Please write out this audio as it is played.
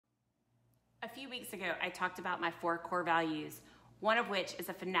A few weeks ago, I talked about my 4 core values, one of which is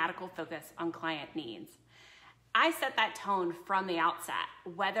a fanatical focus on client needs. I set that tone from the outset,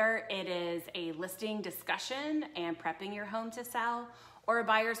 whether it is a listing discussion and prepping your home to sell, or a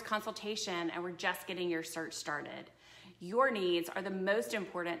buyer's consultation and we're just getting your search started. Your needs are the most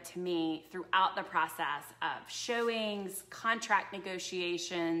important to me throughout the process of showings, contract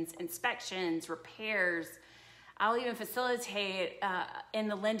negotiations, inspections, repairs. I'll even facilitate in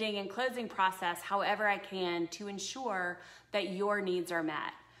the lending and closing process however I can to ensure that your needs are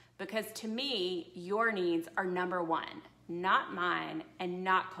met. Because to me, your needs are number one, not mine and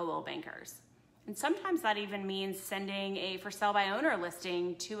not Coldwell Bankers. And sometimes that even means sending a for sale by owner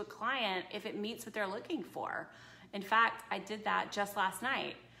listing to a client if it meets what they're looking for. In fact, I did that just last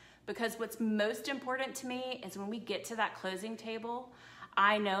night because what's most important to me is when we get to that closing table,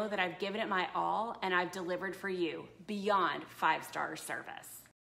 I know that I've given it my all and I've delivered for you beyond 5-star service.